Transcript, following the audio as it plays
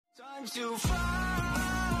Time to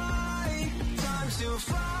fly, time to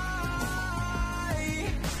fly.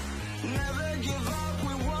 Never give up,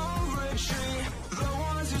 we won't retreat. The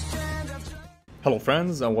ones who stand after. Hello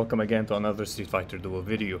friends, and welcome again to another Street Fighter Duel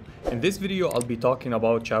video. In this video I'll be talking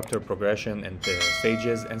about chapter progression and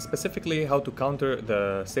stages, and specifically how to counter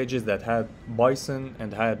the stages that had Bison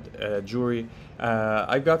and had Juri.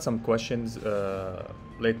 I got some questions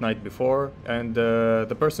late night before, and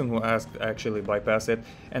the person who asked actually bypassed it,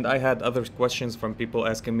 and I had other questions from people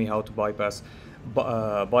asking me how to bypass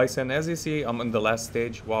Bison. As you see, I'm in the last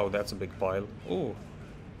stage. Wow, that's a big pile. Oh,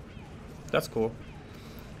 that's cool.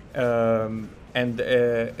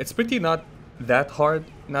 It's pretty not that hard,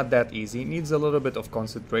 not that easy. It needs a little bit of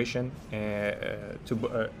concentration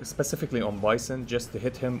specifically on Bison, just to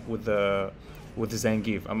hit him with the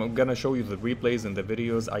Zangief. I'm gonna show you the replays and the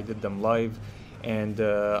videos. I did them live, and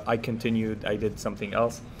I continued. I did something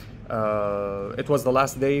else. It was the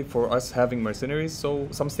last day for us having mercenaries, so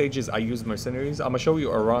some stages I used mercenaries. I'm gonna show you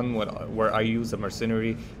a run where I use a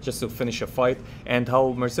mercenary just to finish a fight, and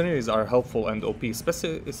how mercenaries are helpful and OP,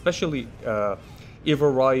 especially Evo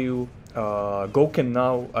Ryu, Gouken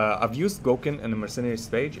now. I've used Gouken in a mercenary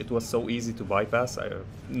stage. It was so easy to bypass.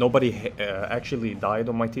 Nobody actually died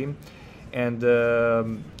on my team. And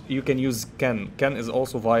you can use Ken. Ken is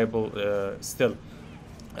also viable still.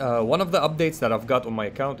 One of the updates that I've got on my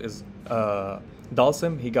account is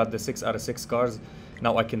Dhalsim. He got the 6 out of 6 cars.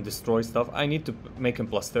 Now I can destroy stuff. I need to make him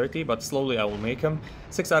plus 30, but slowly I will make him.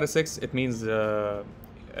 6 out of 6, it means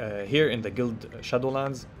here in the guild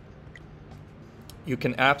Shadowlands, you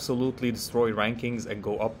can absolutely destroy rankings and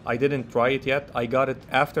go up. I didn't try it yet. I got it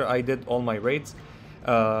after I did all my raids.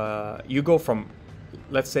 You go from,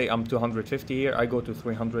 let's say I'm 250 here, I go to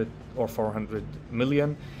 300 or 400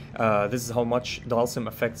 million. This is how much Dhalsim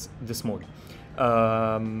affects this mode.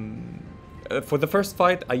 For the first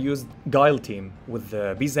fight, I used Guile team with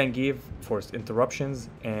Zangief for interruptions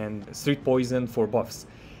and S.Poison for buffs.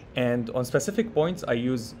 And on specific points, I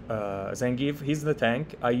use Zangief. He's the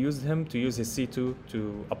tank. I used him to use his C2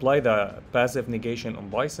 to apply the passive negation on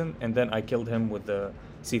Bison, and then I killed him with the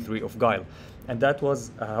C3 of Guile. And that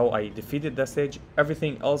was how I defeated that stage.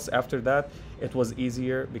 Everything else after that, it was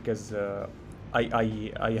easier because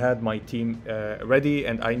I had my team ready,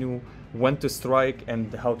 and I knew when to strike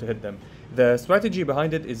and how to hit them. The strategy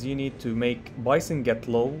behind it is you need to make Bison get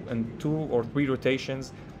low in 2 or 3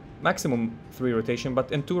 rotations, maximum 3 rotations,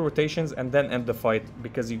 but in 2 rotations, and then end the fight,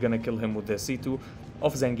 because you're gonna kill him with the C2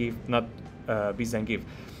 of Zangief, not Zangief.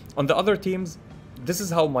 On the other teams, this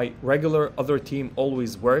is how my regular other team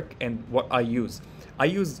always work, and what I use. I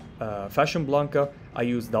use F.Blanka, I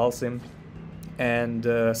use Dhalsim, and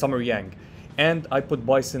S.Yang. And I put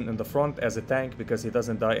Bison in the front as a tank because he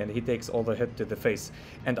doesn't die and he takes all the hit to the face.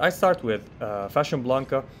 And I start with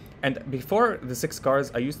F.Blanka, and before the 6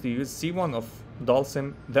 cars I used to use C1 of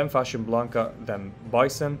Dhalsim, then F.Blanka, then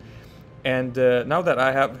Bison. And now that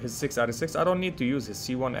I have his 6 out of 6, I don't need to use his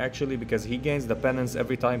C1 actually, because he gains the penance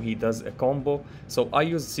every time he does a combo. So I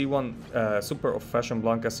use C1 super of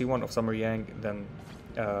F.Blanka, C1 of S.Yang, then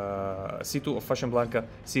C2 of F.Blanka,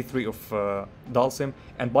 C3 of Dhalsim,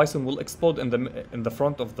 and Bison will explode in the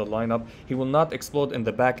front of the lineup. He will not explode in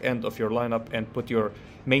the back end of your lineup and put your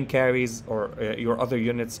main carries or your other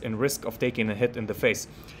units in risk of taking a hit in the face.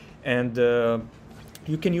 And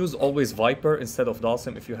you can use always Viper instead of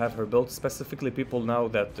Dhalsim if you have her built. Specifically, people now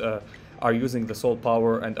that are using the soul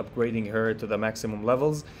power and upgrading her to the maximum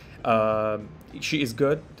levels. She is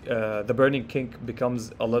good. The Burning King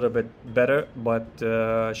becomes a little bit better, but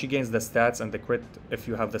she gains the stats and the crit if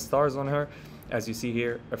you have the stars on her. As you see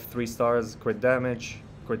here, of 3 stars, crit damage,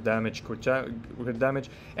 crit damage, crit damage,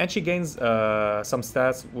 and she gains some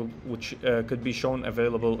stats which could be shown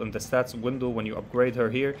available in the stats window when you upgrade her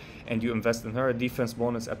here and you invest in her. Defense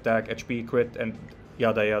bonus, attack, HP, crit, and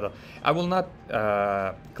yada yada. I will not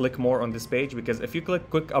click more on this page, because if you click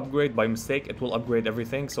quick upgrade by mistake, it will upgrade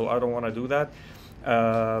everything, so I don't want to do that.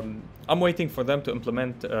 I'm waiting for them to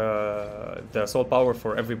implement the soul power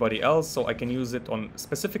for everybody else, so I can use it on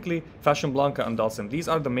specifically F.Blanka and Dhalsim. These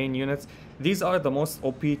are the main units. These are the most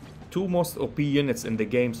OP, 2 most OP units in the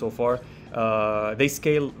game so far. They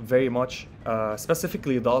scale very much,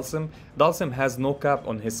 specifically Dhalsim. Dhalsim has no cap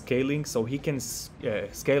on his scaling, so he can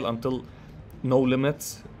scale until no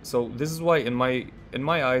limits. So this is why in my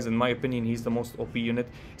eyes, in my opinion, he's the most OP unit,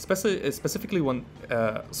 specifically when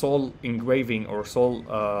soul engraving or soul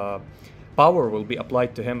power will be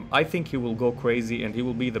applied to him. I think he will go crazy and he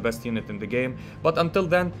will be the best unit in the game, but until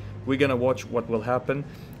then we're gonna watch what will happen.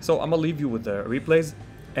 So I'm gonna leave you with the replays,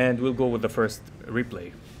 and we'll go with the first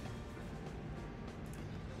replay.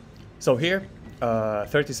 So here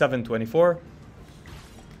 37-24.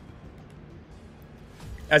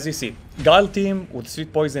 As you see, Guile team with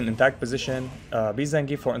S.Poison in tag position,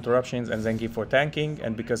 Zangief for interruptions and Zangief for tanking,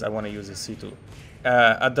 and because I want to use his C2.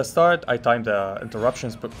 At the start, I time the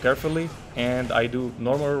interruptions carefully, and I do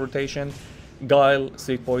normal rotation, Guile,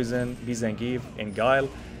 S.Poison, Zangief, and Guile.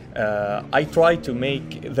 I try to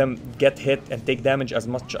make them get hit and take damage as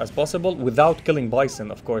much as possible without killing Bison,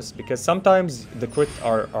 of course, because sometimes the crit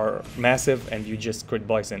are massive and you just crit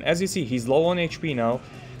Bison. As you see, he's low on HP now.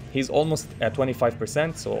 He's almost at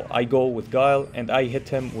 25%, so I go with Guile and I hit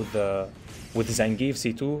him with Zangief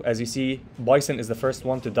C2. As you see, Bison is the first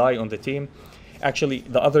one to die on the team. Actually,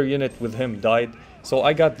 the other unit with him died, so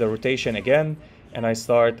I got the rotation again, and I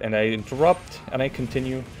start and I interrupt and I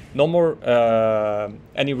continue. No more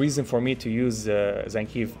any reason for me to use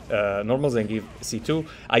Zangief, normal Zangief C2.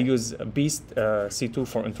 I use Beast C2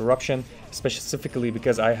 for interruption, specifically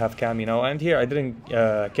because I have Cammy now. And here I didn't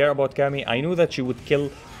care about Cammy. I knew that she would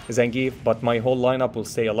kill Zangief, but my whole lineup will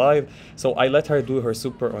stay alive. So I let her do her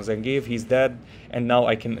super on Zangief. He's dead, and now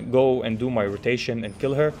I can go and do my rotation and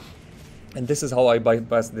kill her. And this is how I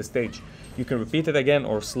bypass this stage. You can repeat it again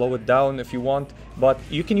or slow it down if you want, but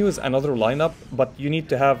you can use another lineup, but you need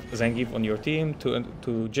to have Zangief on your team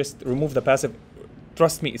to just remove the passive.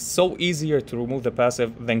 Trust me, it's so easier to remove the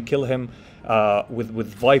passive than kill him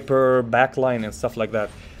with Viper, backline, and stuff like that.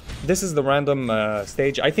 This is the random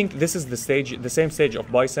stage. I think this is the stage, the same stage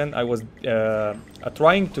of Bison. I was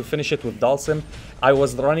trying to finish it with Dhalsim. I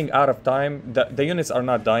was running out of time. The units are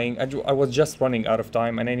not dying. I was just running out of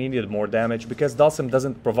time and I needed more damage because Dhalsim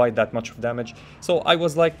doesn't provide that much of damage. So I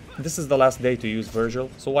was like, this is the last day to use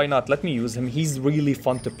Virgil, so why not? Let me use him. He's really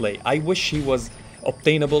fun to play. I wish he was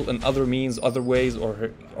obtainable in other means, other ways,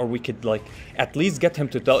 or we could like at least get him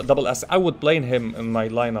to double S. I would play him in my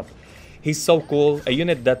lineup. He's so cool, a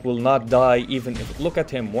unit that will not die even if, look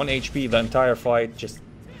at him, 1 HP the entire fight, just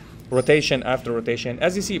rotation after rotation.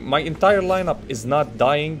 As you see, my entire lineup is not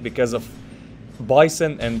dying because of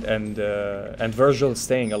Bison and Virgil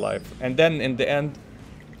staying alive. And then in the end,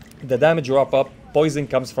 the damage wrap up, Poison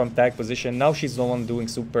comes from tag position. Now she's the one doing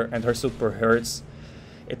super and her super hurts.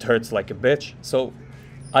 It hurts like a bitch. So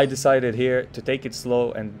I decided here to take it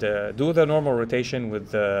slow and do the normal rotation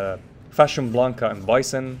with F.Blanka and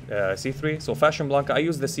Bison C3. So F.Blanka, I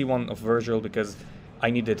used the C1 of Virgil because I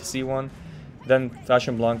needed a C1. Then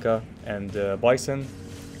F.Blanka and Bison.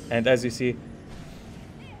 And as you see,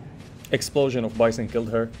 explosion of Bison killed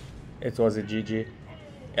her. It was a GG.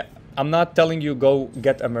 Yeah, I'm not telling you go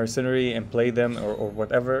get a mercenary and play them or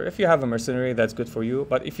whatever. If you have a mercenary, that's good for you.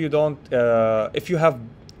 But if you don't, if you have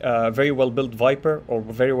a very well built Viper or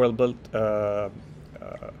very well built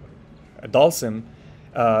Dhalsim,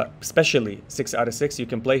 especially 6 out of 6, you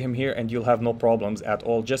can play him here and you'll have no problems at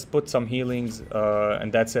all. Just put some healings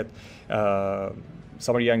and that's it.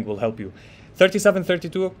 S.Yang will help you.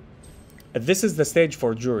 37-32. This is the stage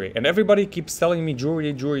for Juri, and everybody keeps telling me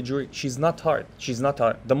Juri. She's not hard. She's not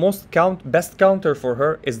hard. The best counter for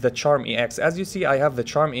her is the Charm EX. As you see, I have the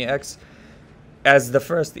Charm EX as the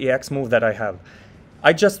first EX move that I have.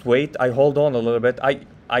 I just wait. I hold on a little bit.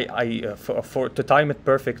 To time it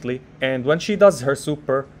perfectly, and when she does her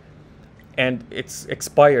super and it's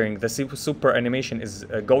expiring, the super animation is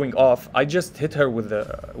going off, I just hit her with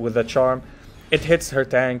the charm. It hits her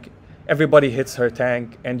tank, everybody hits her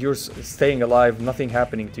tank, and you're staying alive, nothing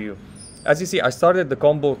happening to you. As you see, I started the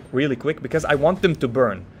combo really quick because I want them to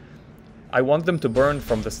burn. I want them to burn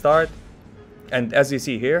from the start, and as you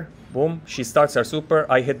see here, boom, she starts her super,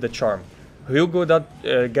 I hit the charm. Hugo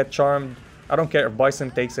that get charmed. I don't care if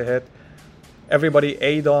Bison takes a hit. Everybody,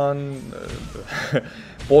 Adon,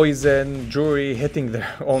 Poison, Juri hitting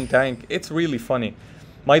their own tank. It's really funny.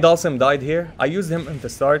 My Dhalsim died here. I used him in the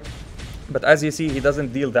start, but as you see, he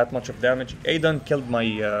doesn't deal that much of damage. Adon killed my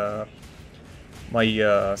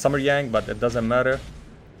S.Yang, but it doesn't matter.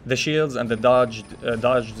 The shields and the dodged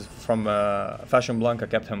from F.Blanka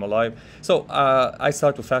kept him alive. So I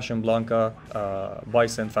start with F.Blanka,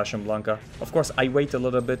 Bison, F.Blanka. Of course, I wait a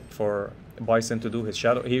little bit for Bison to do his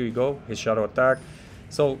shadow. Here you go, his shadow attack.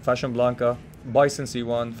 So F.Blanka, Bison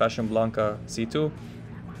C1, F.Blanka C2.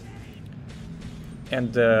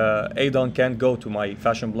 And Adon can't go to my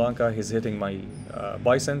F.Blanka. He's hitting my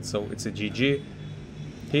Bison, so it's a GG.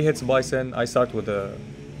 He hits Bison. I start with a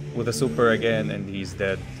super again, and he's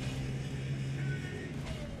dead.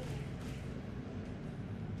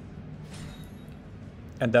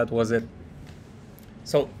 And that was it.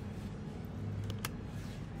 So,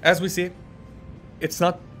 as we see, it's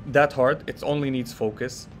not that hard. It only needs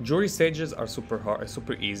focus. Juri stages are super hard,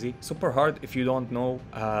 super easy. Super hard if you don't know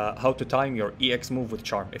how to time your EX move with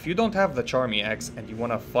charm. If you don't have the charm EX and you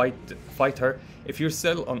want to fight her, if you're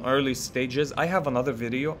still on early stages, I have another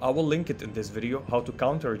video. I will link it in this video, how to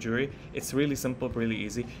counter Juri. It's really simple, really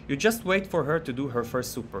easy. You just wait for her to do her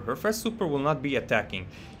first super. Her first super will not be attacking.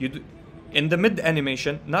 You do in the mid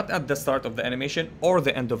animation, not at the start of the animation or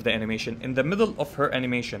the end of the animation, in the middle of her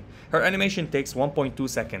animation. Her animation takes 1.2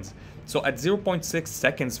 seconds. So at 0.6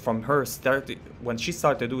 seconds from her start, when she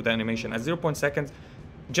started to do the animation, at 0.6 seconds,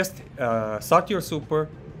 just start your super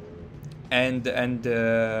and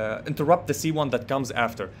interrupt the C1 that comes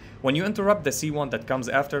after. When you interrupt the C1 that comes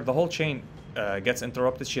after, the whole chain gets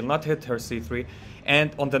interrupted. She'll not hit her C3.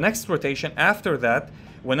 And on the next rotation, after that,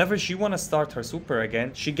 whenever she want to start her super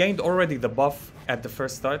again, she gained already the buff at the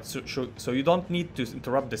first start, so you don't need to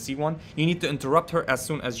interrupt the C1. You need to interrupt her as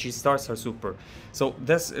soon as she starts her super. So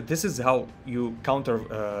this is how you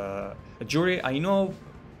counter Juri. I know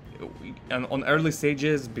on early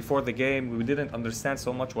stages before the game, we didn't understand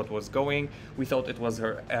so much what was going. We thought it was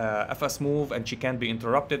her FS move and she can't be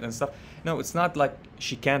interrupted and stuff. No, it's not like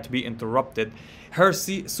she can't be interrupted. Her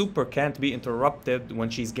super can't be interrupted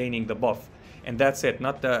when she's gaining the buff. And that's it.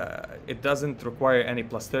 Not it doesn't require any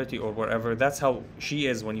plus 30 or whatever. That's how she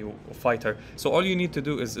is when you fight her. So all you need to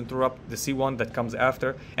do is interrupt the C1 that comes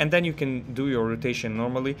after, and then you can do your rotation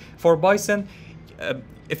normally. For Bison,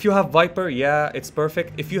 if you have Viper, yeah, it's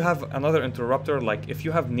perfect. If you have another interrupter, like if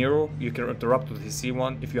you have Nero, you can interrupt with his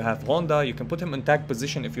C1. If you have Honda, you can put him in tag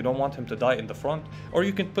position if you don't want him to die in the front. Or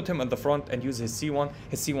you can put him in the front and use his C1.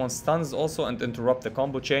 His C1 stuns also and interrupt the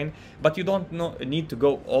combo chain. But you don't need to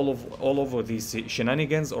go all over these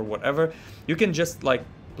shenanigans or whatever. You can just like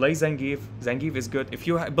play Zangief. Zangief is good. If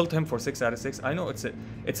you built him for 6 out of 6, I know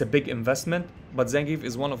it's a big investment, but Zangief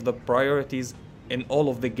is one of the priorities in all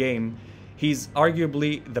of the game. He's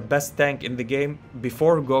arguably the best tank in the game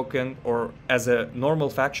before Gouken or as a normal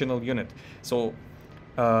factional unit. So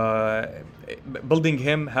building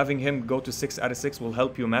him, having him go to 6 out of 6 will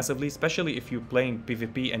help you massively, especially if you're playing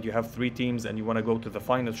PvP and you have 3 teams and you want to go to the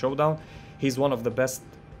final showdown. He's one of the best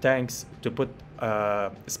tanks to put,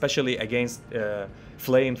 especially against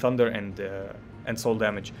Flame, Thunder, and Soul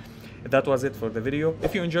Damage. That was it for the video.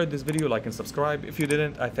 If you enjoyed this video, like and subscribe. If you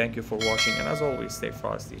didn't, I thank you for watching, and as always, stay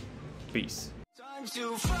frosty. Peace. Time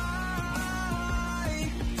to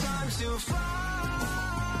fight, time to fight.